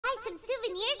some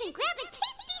souvenirs and grab a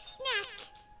tasty snack.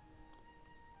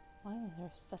 Why is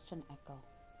there such an echo?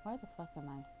 Where the fuck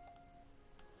am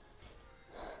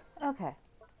I? Okay.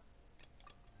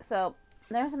 So,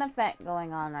 there's an event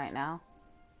going on right now.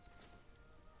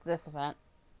 It's this event.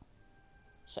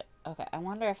 Shit. Okay, I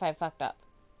wonder if I fucked up.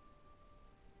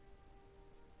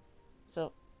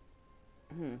 So,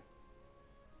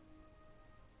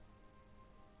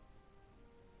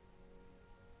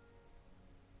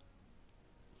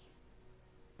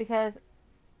 because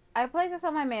I played this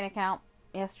on my main account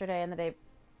yesterday and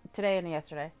today and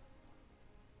yesterday.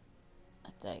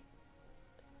 It's like,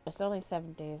 it's only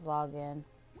 7 days login.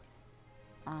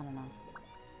 I don't know.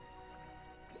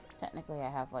 Technically I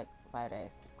have like 5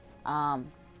 days.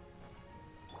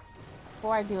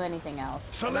 Before I do anything else.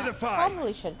 Solidify! I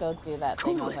probably should go do that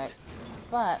thing real quick.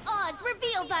 But Oz,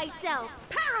 reveal thyself!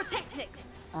 Pyrotechnics!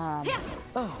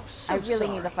 Oh, so I really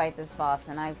need to fight this boss,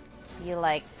 and I feel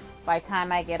like by the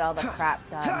time I get all the crap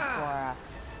done for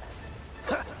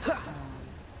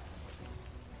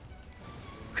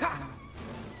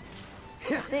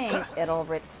I think it'll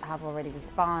have already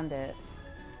responded.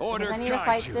 Order Because I need to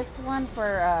fight this one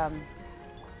for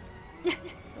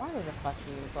why did the fuck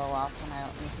you go off when I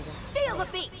don't need you to? Feel the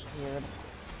beat! Weird.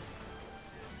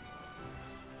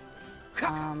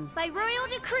 By royal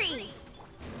decree!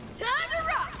 Time to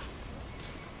rock!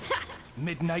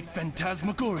 Midnight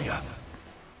Phantasmagoria.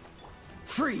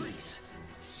 Freeze!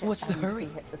 Shit, What's the I need to hurry?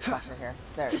 hit this fucker here.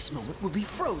 There. This moment will be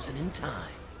frozen in time.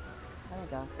 There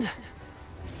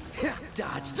we go.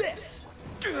 Dodge this!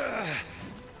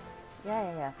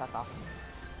 Yeah, fuck off.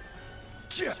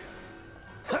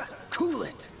 Cool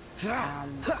it! I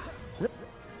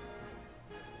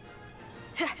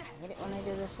hate it when I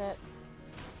do this shit.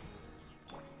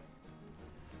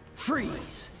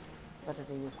 Freeze! It's better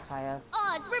to use Kaya's.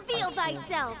 Oz, reveal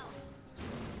thyself!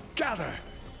 Gather!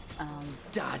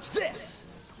 Dodge this!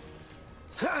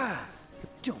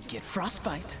 Don't get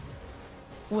frostbite.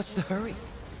 What's the hurry?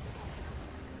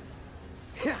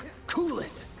 Cool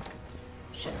it!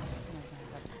 Shit.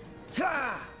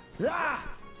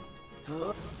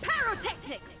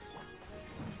 Pyrotechnics!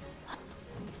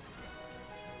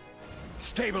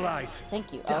 Stabilize!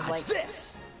 Thank you. I Dodge was like,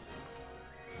 this!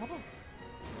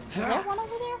 is there one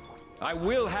over there? I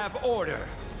will have order!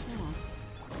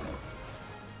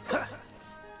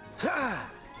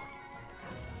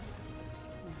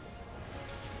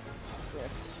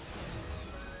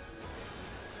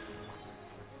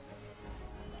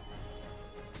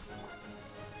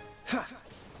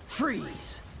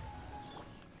 Freeze!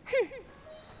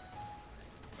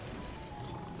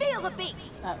 Feel the beat!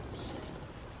 Oh,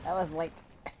 that was like,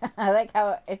 I like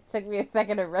how it took me a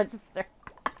second to register.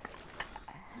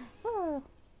 Whew.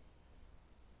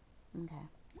 Okay.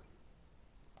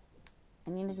 I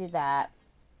need to do that.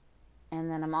 And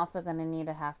then I'm also going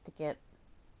to have to get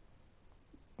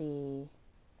the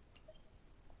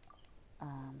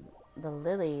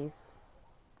lilies.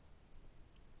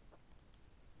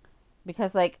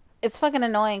 Because, like, it's fucking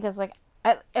annoying because, like,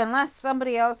 unless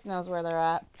somebody else knows where they're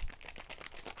at.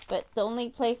 But the only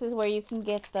places where you can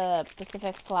get the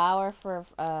specific flower for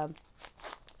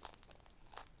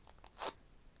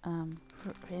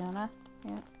Fiona?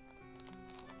 Yeah.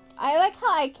 I like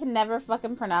how I can never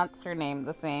fucking pronounce her name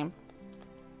the same.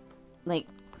 Like,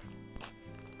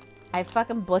 I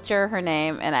fucking butcher her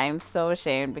name and I'm so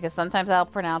ashamed because sometimes I'll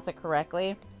pronounce it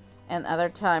correctly and other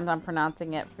times I'm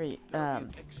pronouncing it for Extra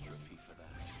fee for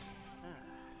that.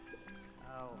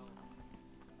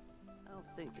 I'll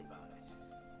think about it.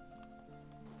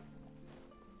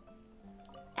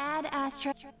 Add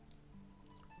Astra.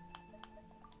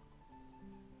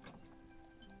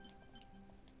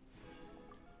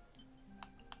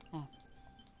 Oh.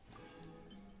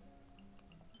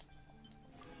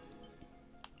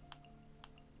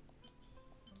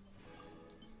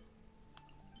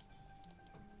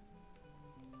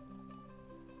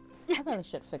 I really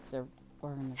should fix their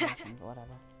organization, but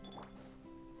whatever.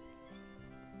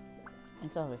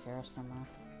 It's over here somewhere.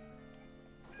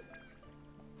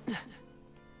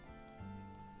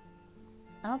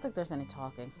 I don't think there's any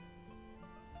talking.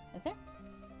 Is there?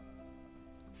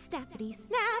 Stackety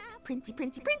snap, printy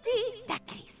printy printy,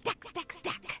 stackety stack stack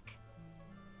stack.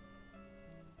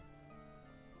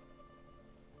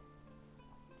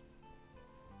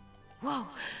 Whoa,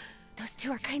 those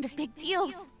two are kind of big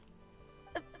deals.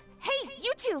 Hey,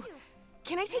 you two!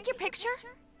 Can I take your picture?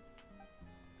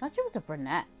 I thought she was a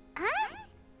brunette. Huh?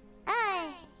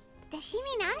 Does she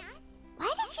mean us?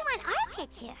 Why does she want our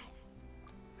picture?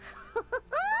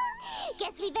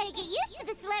 Guess we better get used to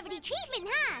the celebrity treatment,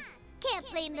 huh? Can't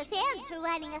blame the fans for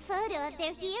wanting a photo of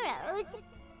their heroes.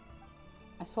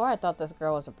 I swore I thought this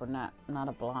girl was a brunette, not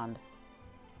a blonde.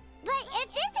 But if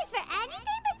this is for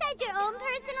anything besides your own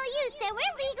personal use, then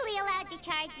we're legally allowed to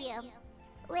charge you.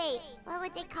 Wait, what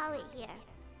would they call it here?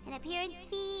 An appearance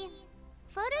fee?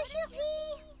 Photo shoot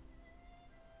fee?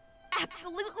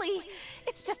 Absolutely!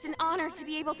 It's just an honor to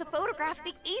be able to photograph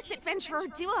the Ace Adventurer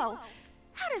duo.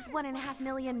 How does 1.5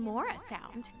 million Mora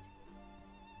sound?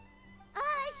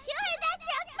 Sure, that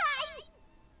sounds fine!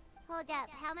 Hold up,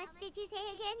 how much did you say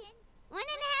again? 1.5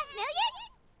 million?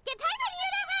 Did Paimon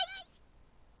hear that right?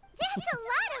 That's a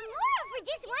lot of Mora for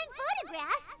just one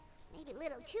photograph. Maybe a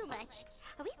little too much.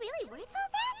 Are we really worth all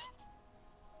that?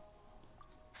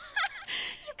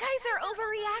 You guys are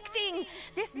overreacting!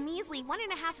 This measly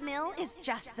 1.5 mil is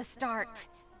just the start.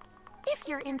 If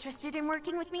you're interested in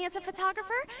working with me as a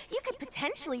photographer, you could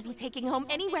potentially be taking home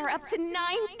anywhere up to 9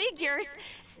 figures.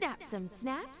 Snap some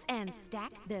snaps and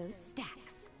stack those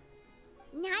stacks.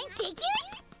 9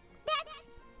 figures?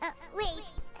 That's... wait.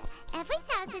 Every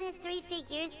 1,000 is 3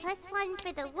 figures, plus 1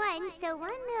 for the 1, so 1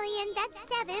 million, that's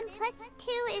 7, plus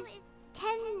 2 is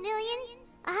 10 million,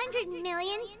 100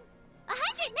 million,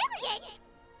 100 million!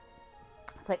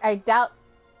 It's like, I doubt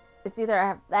it's either I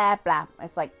have that, blah.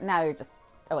 It's like, now you're just,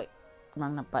 oh wait,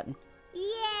 wrong button.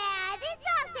 Yeah, this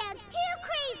all sounds too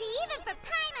crazy even for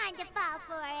Paimon to fall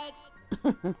for it.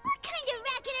 What kind of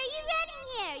racket are you running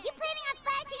here? You planning on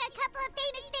flashing a couple of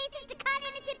famous faces to con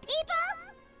innocent people?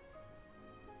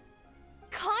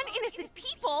 Con innocent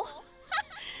people?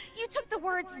 You took the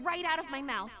words right out of my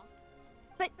mouth.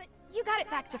 But you got it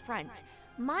back to front.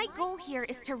 My goal here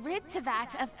is to rid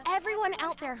Teyvat of everyone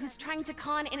out there who's trying to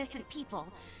con innocent people.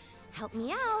 Help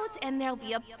me out, and there'll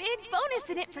be a big bonus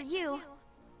in it for you.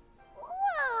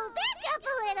 Whoa, back up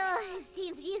a little.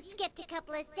 Seems you skipped a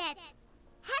couple of steps.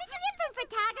 How did you get from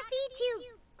photography to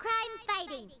crime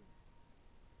fighting?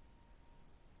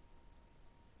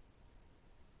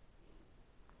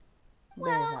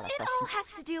 Well, it all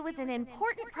has to do with an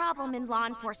important problem in law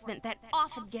enforcement that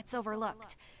often gets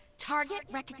overlooked. Target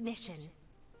recognition.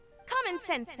 Common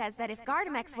sense says that if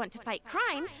Gardamex want to fight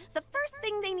crime, the first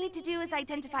thing they need to do is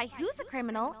identify who's a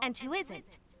criminal and who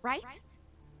isn't, right?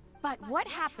 But what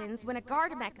happens when a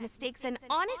Gardamex mistakes an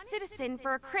honest citizen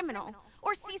for a criminal,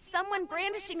 or sees someone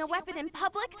brandishing a weapon in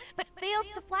public but fails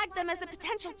to flag them as a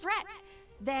potential threat?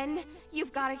 Then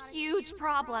you've got a huge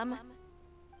problem.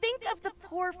 Think of the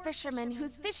poor fisherman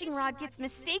whose fishing rod gets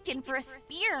mistaken for a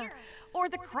spear, or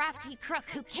the crafty crook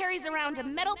who carries around a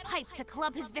metal pipe to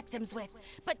club his victims with,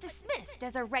 but dismissed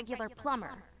as a regular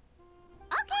plumber.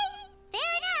 Okay,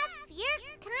 fair enough.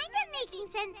 You're kind of making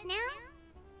sense now.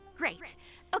 Great.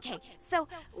 Okay, so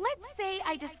let's say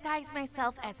I disguise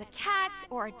myself as a cat,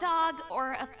 or a dog,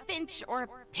 or a finch, or a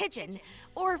pigeon,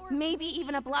 or maybe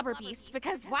even a blubber beast,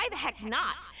 because why the heck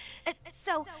not?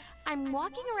 So I'm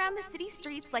walking around the city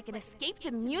streets like an escaped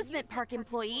amusement park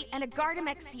employee, and a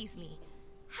Gardamex sees me.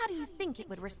 How do you think it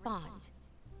would respond?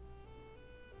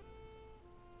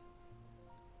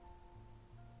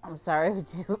 I'm sorry,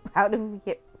 how did we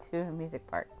get to amusement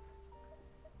parks?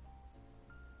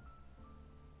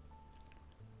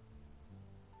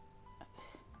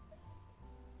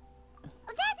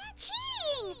 That's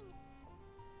cheating!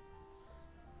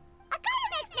 A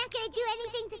Gardamex not gonna do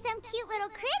anything to some cute little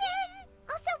critter.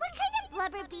 Also, what kind of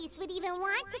blubber beast would even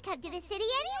want to come to the city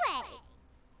anyway?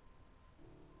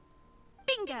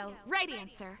 Bingo! Right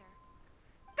answer.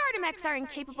 Gardamex are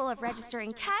incapable of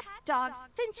registering cats, dogs,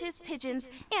 finches, pigeons,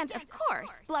 and, of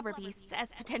course, blubber beasts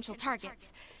as potential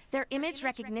targets. Their image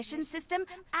recognition system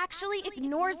actually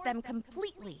ignores them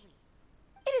completely.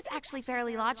 It is actually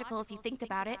fairly logical if you think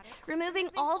about it. Removing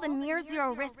all the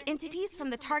near-zero risk entities from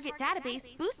the target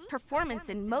database boosts performance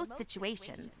in most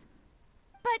situations.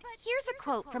 But here's a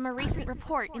quote from a recent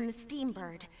report in the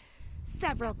Steambird.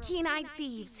 Several keen-eyed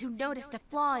thieves who noticed a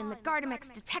flaw in the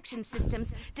Gardamex detection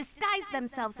systems disguised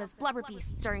themselves as blubber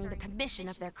beasts during the commission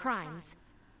of their crimes.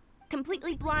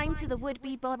 Completely blind to the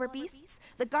would-be blubber beasts,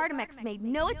 the Gardamex made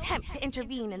no attempt to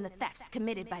intervene in the thefts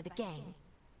committed by the gang.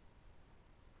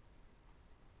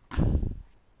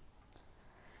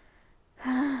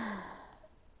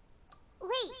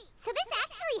 Wait, so this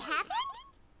actually happened?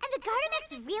 And the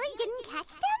Gardamex really didn't catch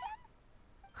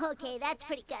them? Okay, that's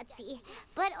pretty gutsy,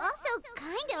 but also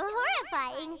kinda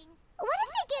horrifying. What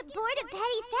if they get bored of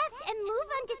petty theft and move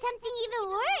on to something even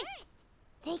worse?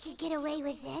 They could get away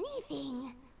with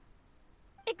anything.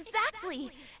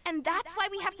 Exactly! And that's why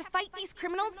we have to fight these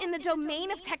criminals in the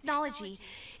domain of technology.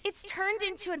 It's turned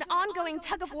into an ongoing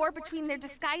tug-of-war between their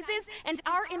disguises and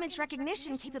our image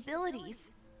recognition capabilities.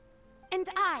 And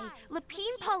I,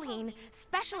 Lapine Pauline,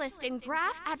 specialist in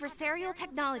graph adversarial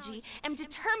technology, am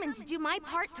determined to do my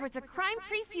part towards a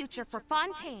crime-free future for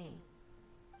Fontaine.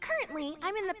 Currently,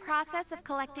 I'm in the process of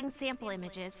collecting sample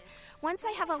images. Once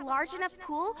I have a large enough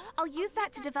pool, I'll use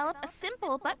that to develop a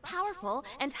simple but powerful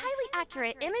and highly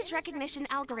accurate image recognition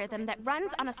algorithm that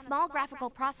runs on a small graphical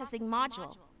processing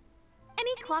module.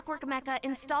 Any clockwork mecha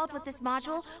installed with this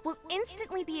module will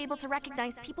instantly be able to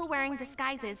recognize people wearing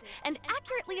disguises and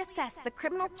accurately assess the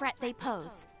criminal threat they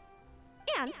pose.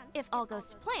 And, if all goes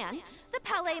to plan, the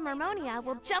Palais Mermonia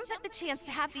will jump at the chance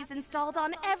to have these installed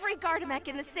on every Gardamek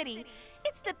in the city.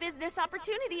 It's the business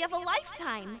opportunity of a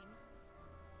lifetime.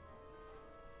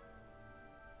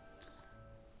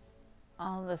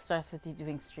 All this starts with you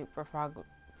doing street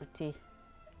photography.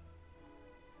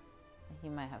 He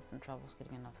might have some troubles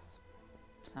getting enough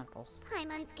samples.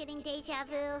 Paimon's getting deja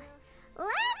vu. Let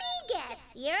me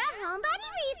guess, you're a homebody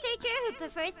researcher who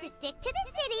prefers to stick to the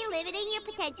city, limiting your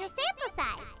potential sample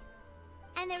size.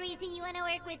 And the reason you want to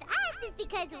work with us is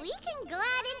because we can go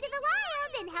out into the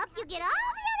wild and help you get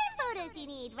all the other photos you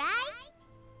need, right?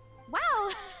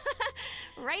 Wow!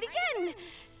 Right again!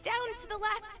 Down to the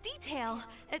last detail.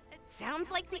 It sounds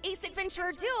like the Ace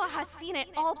Adventurer duo has seen it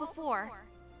all before.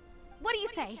 What do you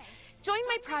say? Join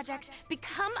my project,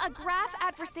 become a graph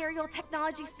adversarial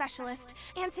technology specialist,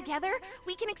 and together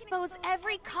we can expose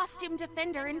every costume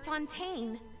defender in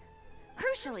Fontaine.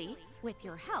 Crucially, with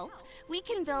your help, we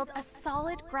can build a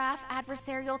solid graph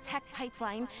adversarial tech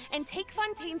pipeline and take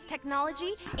Fontaine's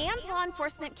technology and law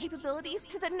enforcement capabilities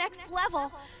to the next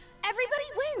level.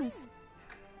 Everybody wins!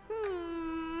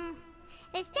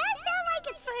 This does sound like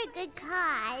it's for a good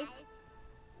cause.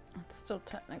 It's still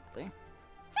technically.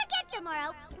 Forget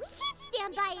tomorrow. We can't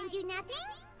stand by and do nothing.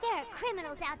 There are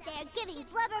criminals out there giving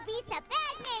Blubber Beast a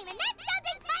bad name, and that's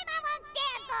something Paimon won't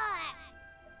stand for!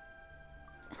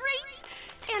 Great!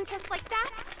 And just like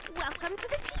that, welcome to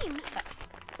the team.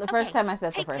 The first time I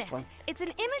said the take first this. one. It's an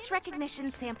image recognition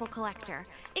sample collector.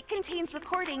 It contains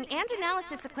recording and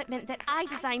analysis equipment that I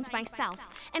designed myself,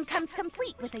 and comes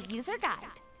complete with a user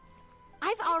guide.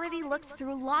 I've already looked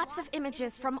through lots of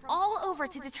images from all over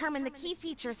to determine the key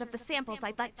features of the samples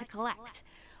I'd like to collect.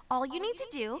 All you need to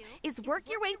do is work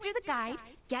your way through the guide,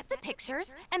 get the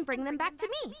pictures, and bring them back to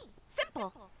me.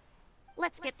 Simple.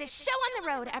 Let's get this show on the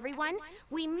road, everyone.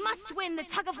 We must win the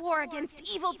tug of war against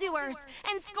evildoers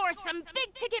and score some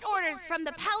big-ticket orders from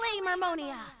the Palais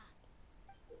Mermonia.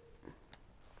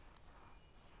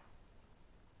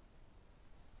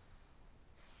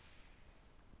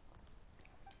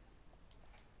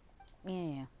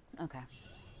 Yeah, okay.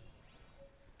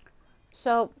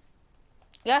 So,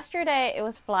 yesterday it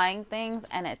was flying things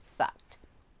and it sucked.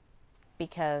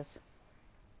 Because,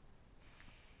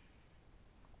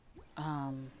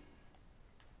 to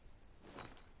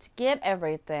get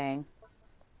everything,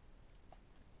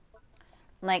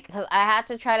 like, cause I had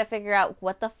to try to figure out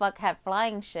what the fuck had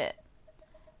flying shit.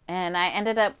 And I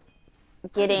ended up I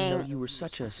didn't know getting you were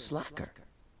such a slacker.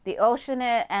 the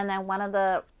Oceanit and then one of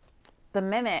the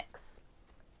mimics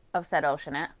of said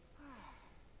Oceanit.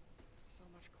 It's so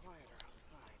much quieter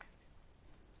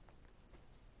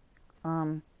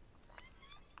outside.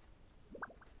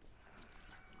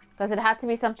 Because it had to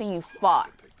be something you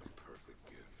fought.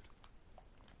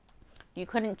 You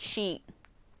couldn't cheat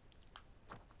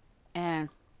and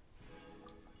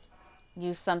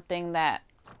use something that,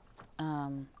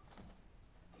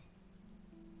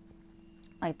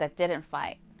 like that didn't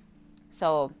fight.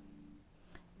 So,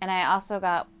 and I also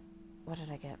got, what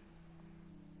did I get?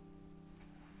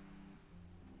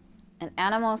 An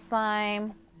animal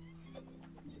slime.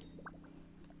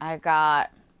 I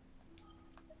got,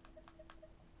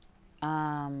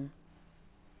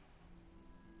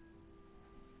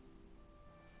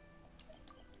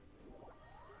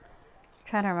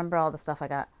 trying to remember all the stuff I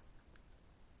got.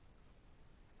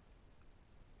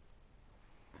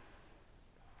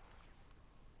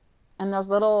 And those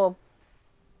little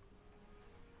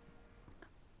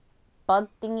bug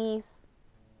thingies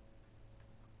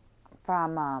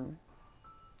from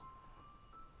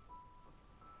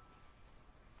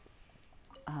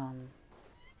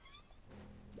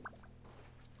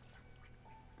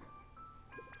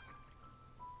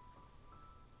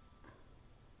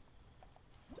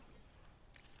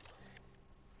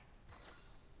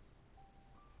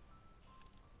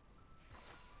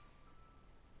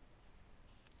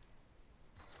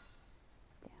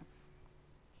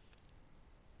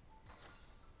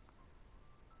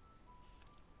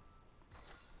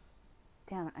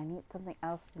damn it, I need something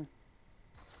else. I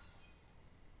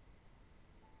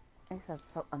think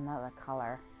that's another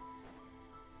color.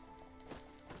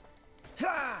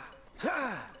 Ha!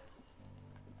 Ha!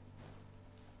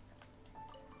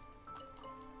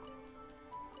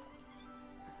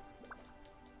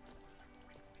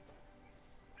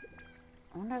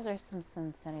 I wonder if there's some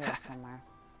Sensinia somewhere.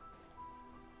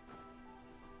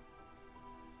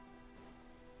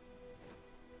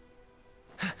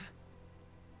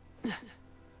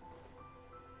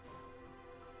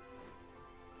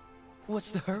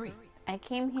 What's the hurry? I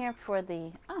came here for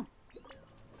the... Oh.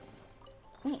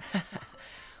 Neat.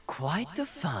 Quite the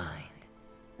find.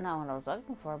 Not what I was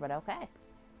looking for, but okay.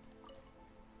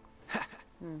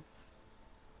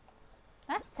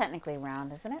 That's technically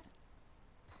round, isn't it?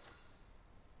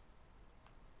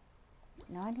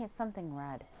 No, I need something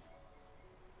red.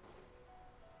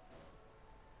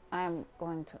 I'm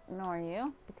going to ignore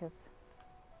you because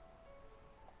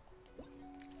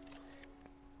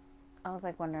I was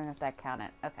like wondering if that counted.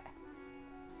 Okay.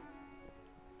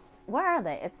 Where are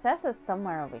they? It says it's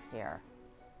somewhere over here.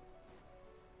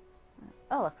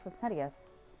 Oh, look, Sensitias.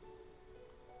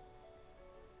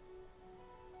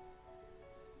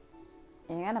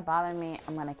 You're gonna bother me,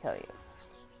 I'm gonna kill you.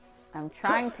 I'm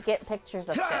trying to get pictures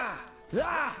of shit.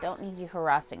 Don't need you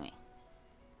harassing me.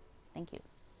 Thank you.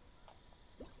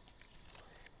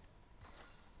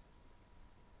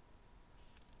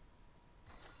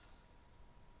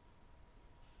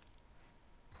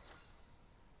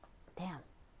 Damn.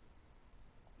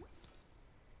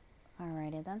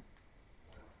 Alrighty then.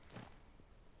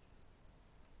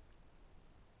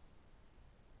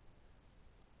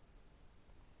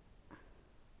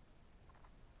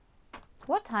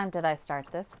 What time did I start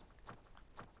this?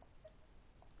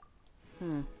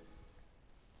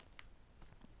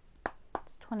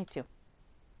 It's 22.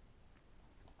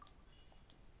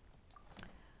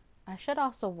 I should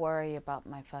also worry about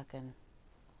my fucking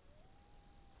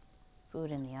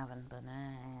food in the oven, but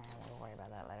we'll worry about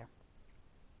that later.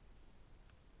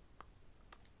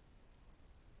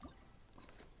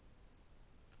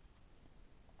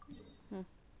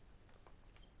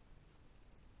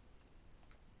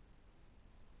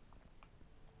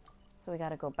 So we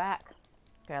gotta go back,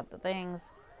 grab the things.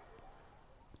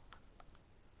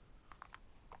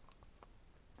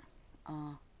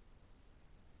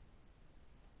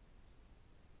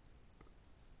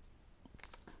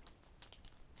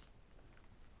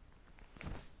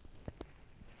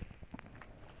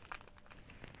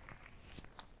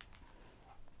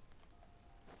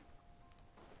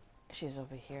 She's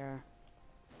over here.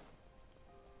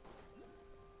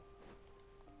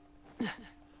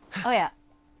 Oh yeah.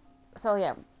 So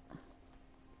yeah.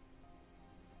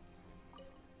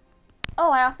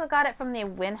 Oh, I also got it from the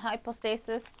wind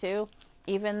hypostasis too.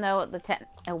 Even though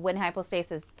the wind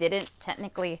hypostasis didn't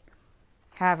technically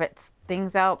have its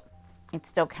things out, it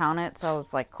still counted. So I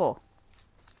was like, cool.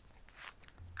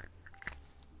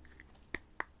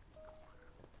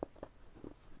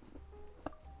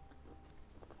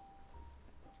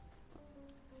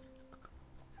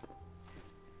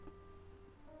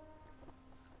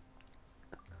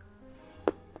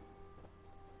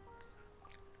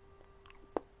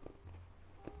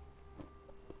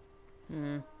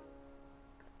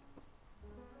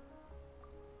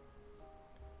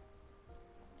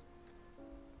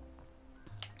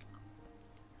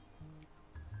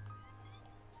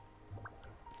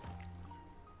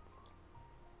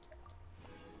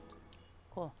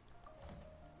 Cool.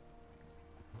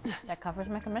 That covers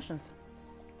my commissions.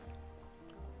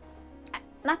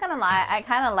 Not gonna lie, I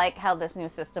kind of like how this new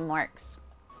system works.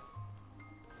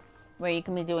 Where you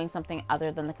can be doing something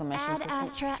other than the commissions. Ad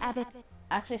Astra Abbott.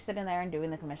 Actually sitting there and doing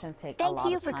the commissions take a Thank lot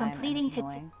you of for time completing and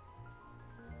healing.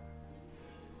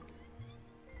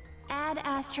 Ad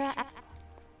Astra.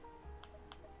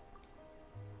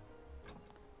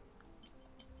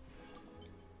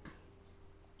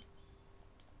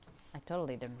 I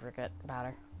totally didn't forget about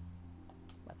her.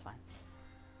 That's fine.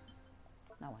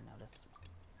 No one noticed.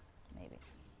 Maybe.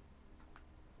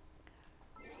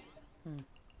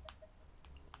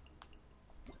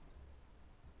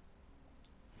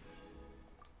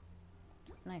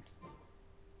 Nice.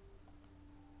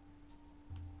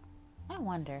 I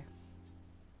wonder.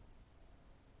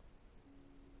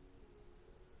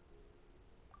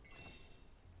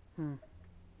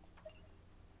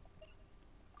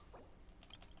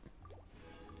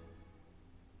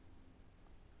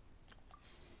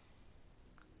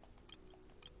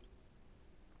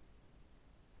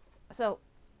 So,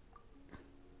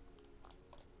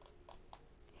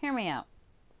 hear me out.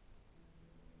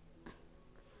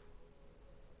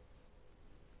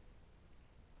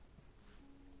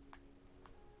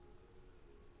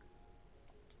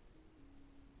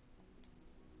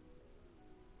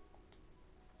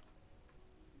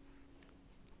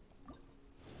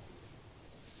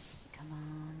 Come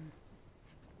on.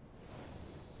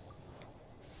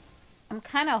 I'm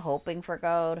kind of hoping for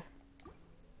gold.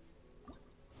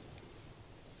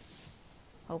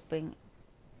 hoping.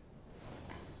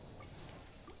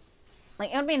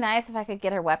 Like, it would be nice if I could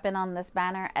get her weapon on this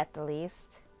banner at the least.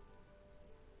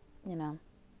 You know.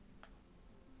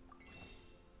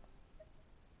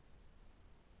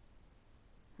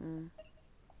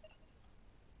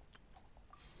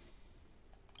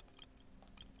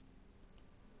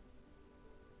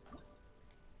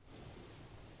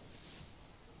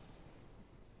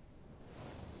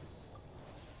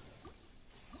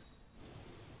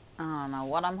 I don't know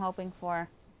what I'm hoping for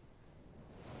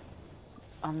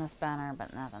on this banner,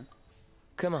 but nothing.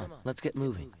 Come on, let's get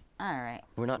moving. Alright.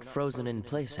 We're not frozen in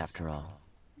place after all.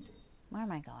 Where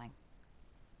am I going?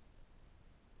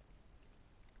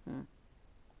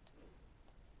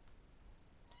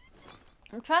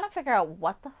 I'm trying to figure out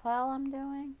what the hell I'm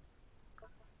doing.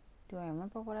 Do I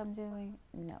remember what I'm doing?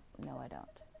 No, I don't.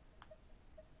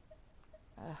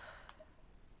 Ugh.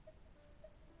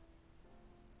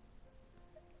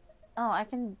 Oh, I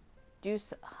can do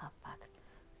so. Oh, fuck.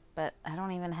 But I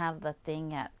don't even have the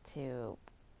thing yet to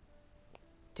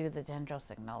do the dendro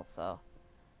signal, so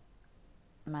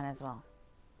might as well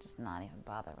just not even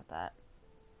bother with that.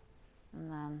 And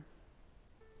then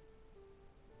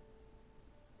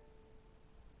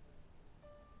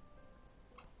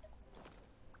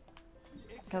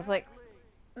because, like,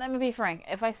 let me be frank,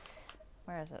 if I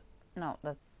where is it? No,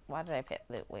 that's, why did I pick,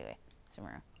 wait,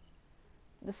 Sumeru.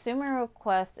 The Sumeru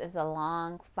quest is a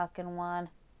long fucking one.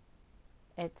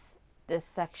 It's this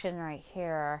section right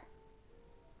here.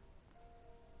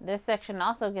 This section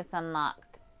also gets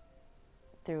unlocked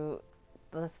through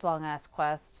this long ass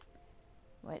quest,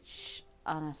 which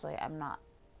honestly I'm not.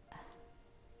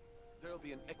 There'll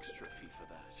be an extra fee for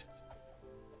that.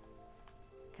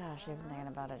 Gosh, even thinking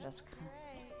about it just.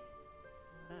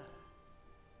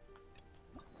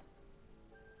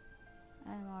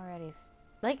 I'm already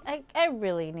like I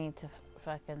really need to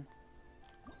fucking.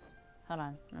 Hold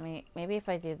on, maybe if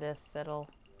I do this, it'll.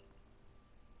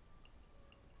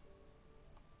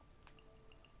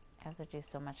 I have to do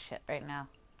so much shit right now.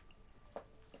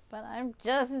 But I'm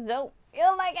just don't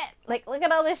feel like it. Like, look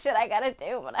at all this shit I gotta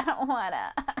do, but I don't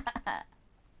wanna.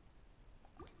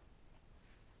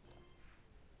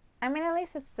 I mean, at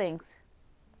least it's things.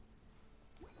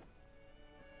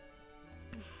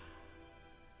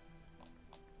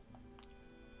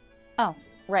 Oh,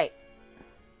 right.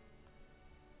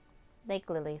 Lake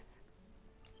lilies.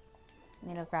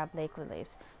 Need to grab lake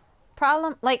lilies. The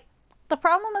problem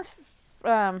with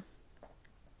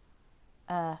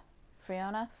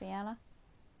Fiona?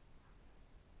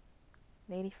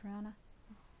 Lady Fiona?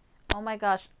 Oh my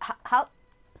gosh. How?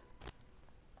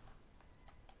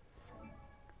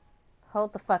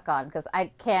 Hold the fuck on, because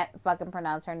I can't fucking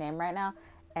pronounce her name right now,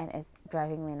 and it's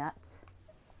driving me nuts.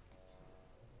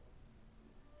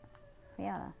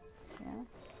 Fiona.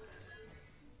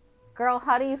 Girl,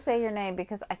 how do you say your name?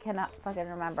 Because I cannot fucking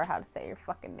remember how to say your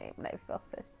fucking name, and I feel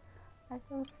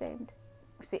ashamed.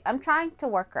 See, I'm trying to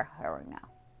work her right now.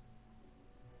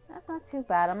 That's not too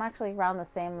bad. I'm actually around the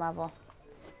same level.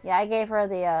 Yeah, I gave her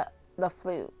the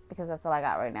flute because that's all I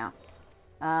got right now.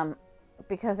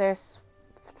 Because there's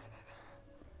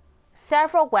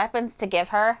several weapons to give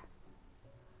her.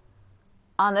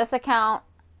 On this account,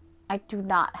 I do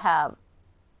not have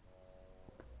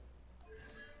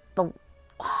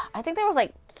I think there was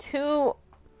like 2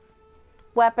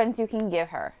 weapons you can give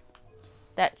her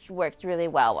that works really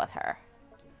well with her.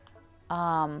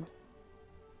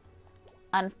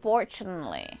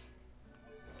 Unfortunately,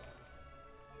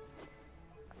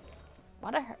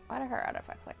 what are her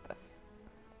artifacts like this?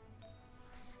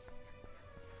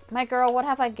 My girl, what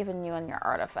have I given you in your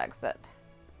artifacts that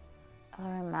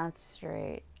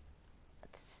Monstrate?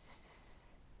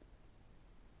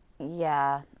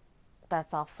 Yeah,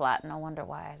 that's all flat. No wonder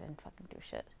why I didn't fucking do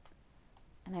shit.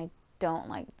 And I don't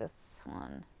like this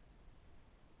one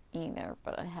either,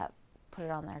 but I have put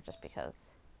it on there just because.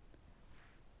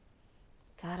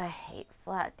 God, I hate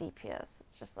flat DPS.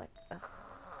 It's just like, ugh.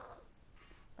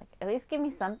 Like, at least give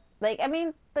me some. Like, I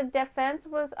mean, the defense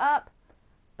was up,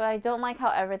 but I don't like how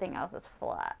everything else is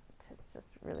flat. It's just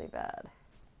really bad.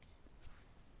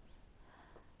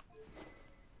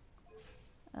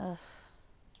 Ugh.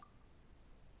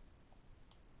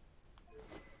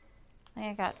 I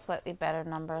think I got slightly better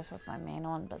numbers with my main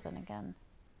one, but then again.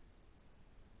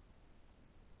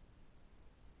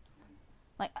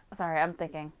 Like, sorry, I'm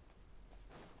thinking.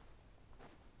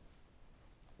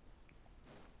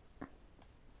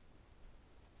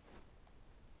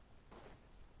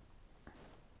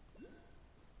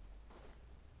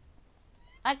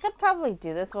 I could probably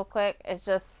do this real quick. It's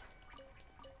just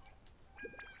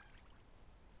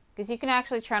because you can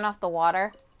actually turn off the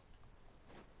water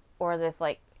or this,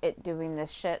 like, it doing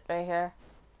this shit right here.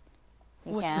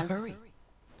 You What's can. the hurry?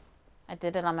 I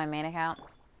did it on my main account.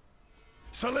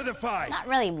 Solidify! Not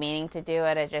really meaning to do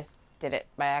it, I just did it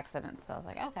by accident. So I was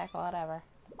like, okay, cool, whatever.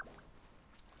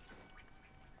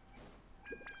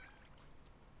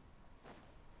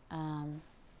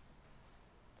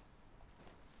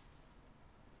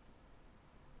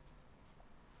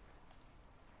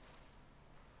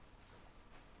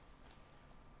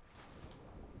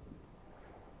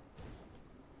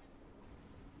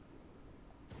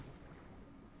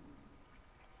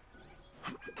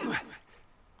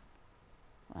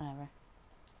 Whatever.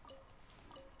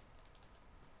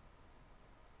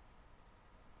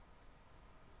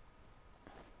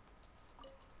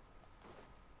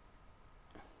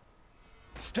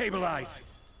 Stabilize!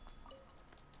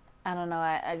 I don't know,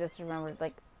 I just remembered,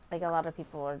 like a lot of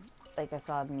people are, like, I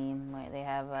saw a meme where they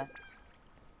have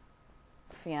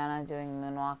Fiona doing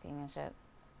moonwalking and shit.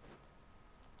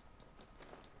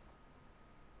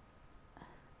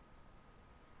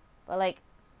 But, like,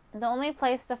 the only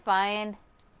place to find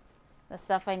the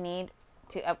stuff I need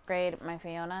to upgrade my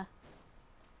Fiona,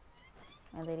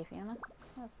 my Lady Fiona?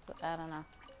 I don't know.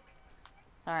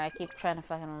 Sorry, I keep trying to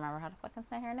fucking remember how to fucking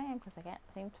say her name because I can't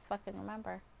seem to fucking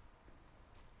remember.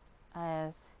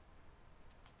 As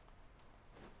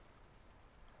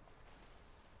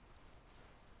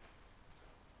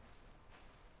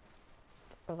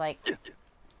like,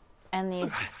 and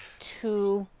these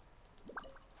two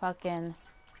fucking.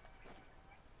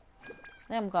 I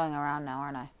think I'm going around now,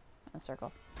 aren't I? In a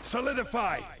circle.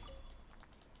 Solidify!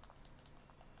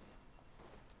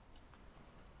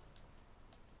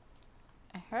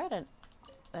 I heard it.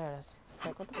 There it is. It's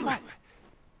like, what the fuck?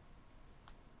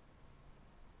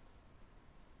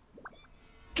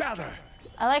 Gather!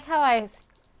 I like how I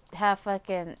have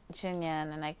fucking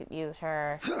Jinyan and I could use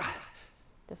her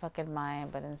to fucking mine,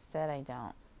 but instead I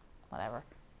don't. Whatever.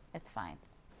 It's fine.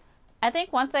 I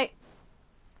think once I...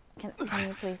 Can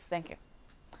you please? Thank you.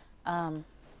 I'll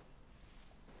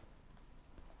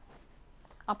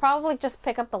probably just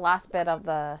pick up the last bit of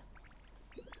the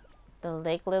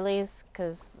lake lilies,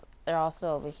 because they're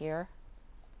also over here.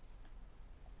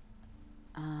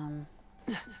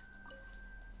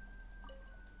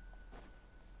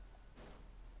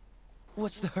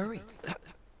 What's the hurry?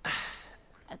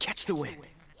 Catch the wind.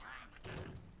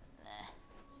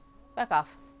 Back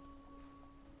off.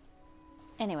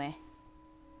 Anyway.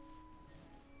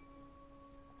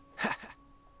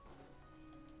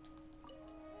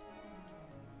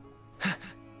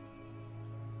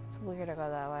 It's weird to go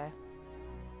that way.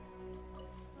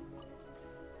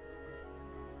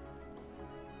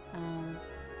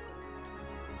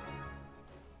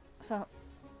 So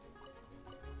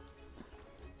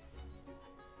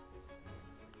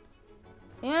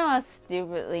you know what's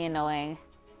stupidly annoying?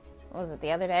 What was it,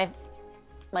 the other day?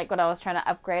 Like when I was trying to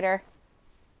upgrade her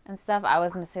and stuff, I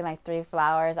was missing like 3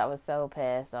 flowers. I was so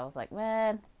pissed. I was like,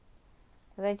 man,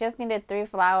 because I just needed 3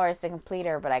 flowers to complete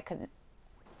her, but I couldn't.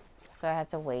 So I had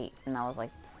to wait, and I was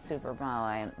like super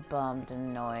bummed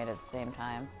and annoyed at the same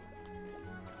time.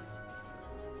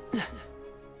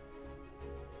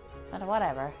 But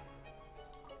whatever.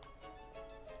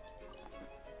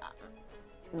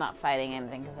 I'm not fighting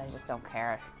anything because I just don't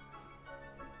care.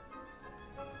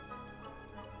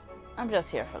 I'm just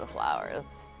here for the flowers.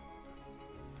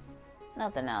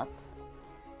 Nothing else.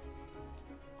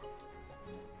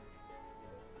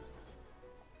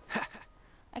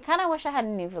 I kind of wish I had a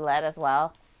new Villette as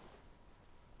well.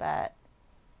 But,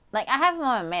 like, I have him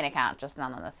on my main account, just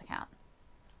not on this account.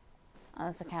 On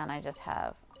this account, I just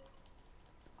have,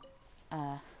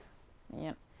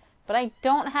 yeah. But I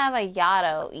don't have a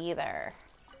Yato either.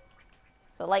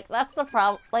 So, like, that's the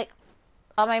problem. Like,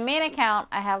 on my main account,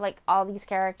 I have, like, all these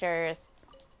characters.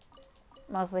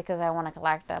 Mostly because I want to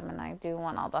collect them, and I do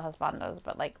want all the husbandos.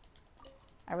 But, like,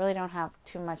 I really don't have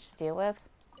too much to deal with.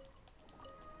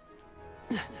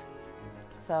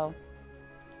 So,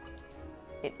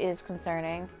 it is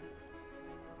concerning.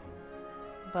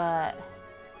 But...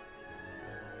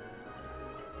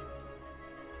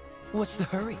 What's the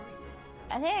hurry?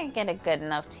 I think I can get a good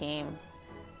enough team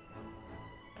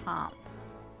comp.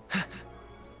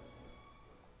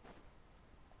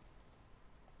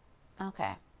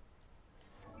 Okay.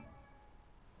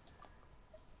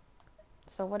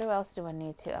 So what else do I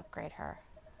need to upgrade her?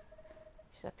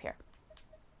 She's up here.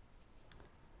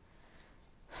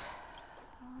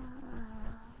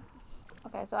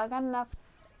 Okay, so I got enough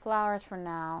flowers for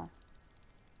now.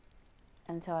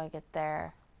 Until I get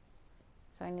there.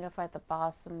 So I need to fight the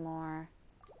boss some more.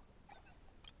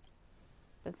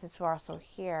 But since we're also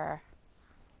here,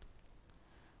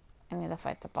 I need to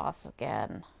fight the boss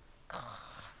again.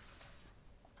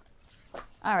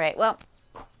 Alright, well.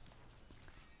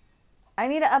 I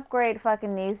need to upgrade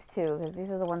fucking these two, because these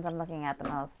are the ones I'm looking at the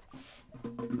most.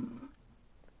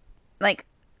 Like,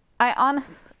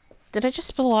 did I just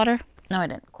spill water? No, I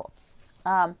didn't. Cool.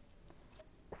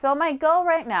 So my goal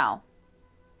right now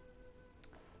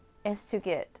is to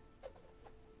get...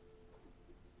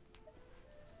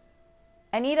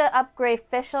 I need to upgrade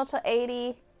Fischl to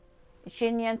 80,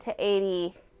 Xinyan to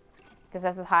 80, because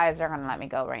that's as high as they're going to let me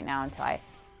go right now until I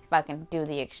fucking do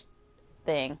the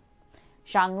thing.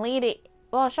 Zhongli to...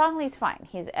 Well, Zhongli's fine.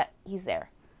 He's there.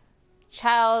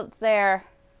 Child's there.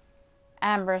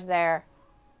 Amber's there.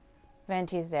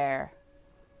 Venti's there.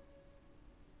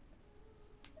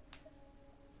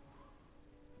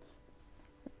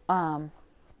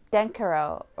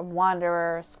 Denkaro,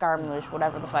 Wanderer, Scaramouche,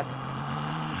 whatever the fuck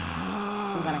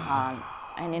I'm gonna call him.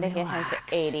 I need to get him to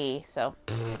 80, so...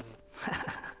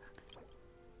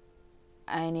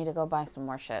 I need to go buy some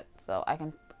more shit, so I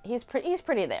can... He's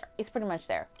pretty there. He's pretty much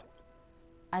there.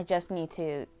 I just need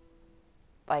to,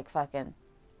 like, fucking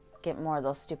get more of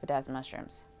those stupid-ass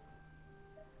mushrooms.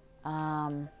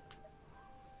 And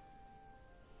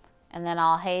then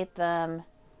I'll hate them.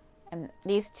 And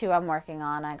these two I'm working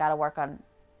on. I gotta work on...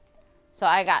 So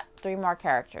I got 3 more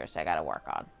characters I gotta work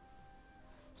on.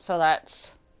 So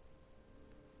that's...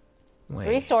 Wait.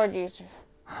 3 sword users.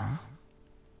 Huh?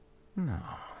 No.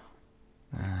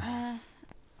 That's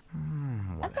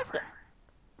Whatever. okay.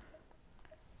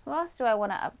 Who else do I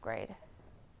want to upgrade?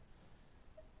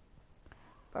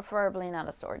 Preferably not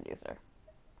a sword user.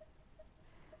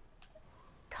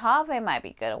 Kaveh might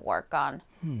be good to work on.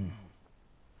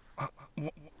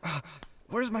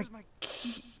 Where's my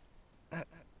key? Not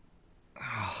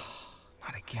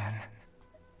again.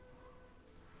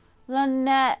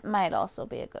 Lynette might also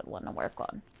be a good one to work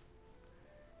on.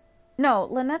 No,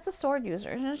 Lynette's a sword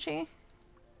user, isn't she?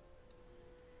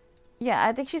 Yeah,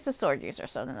 I think she's a sword user,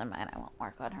 so then I won't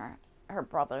work on her. Her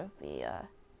brother's the,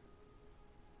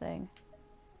 thing.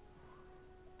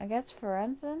 I guess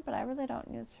Forensin, but I really don't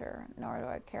use her, nor do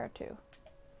I care to.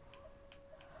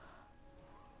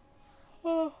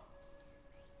 Oh,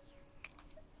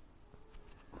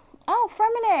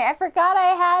 Fremine! I forgot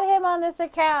I had him on this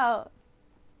account!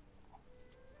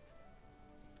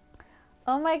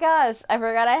 Oh my gosh, I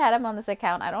forgot I had him on this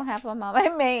account. I don't have him on my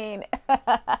main.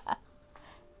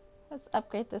 Let's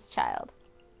upgrade this child.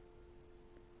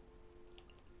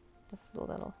 This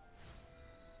little...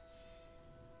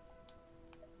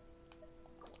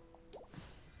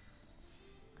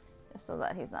 Just so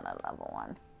that he's not a level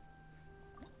 1.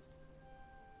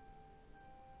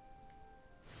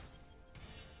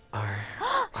 Are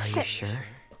you Shit. sure?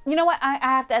 You know what? I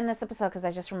have to end this episode because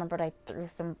I just remembered I threw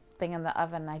something in the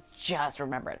oven and I just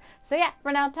remembered. So yeah,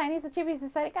 for now, Tiniestofchibis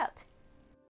is signing out.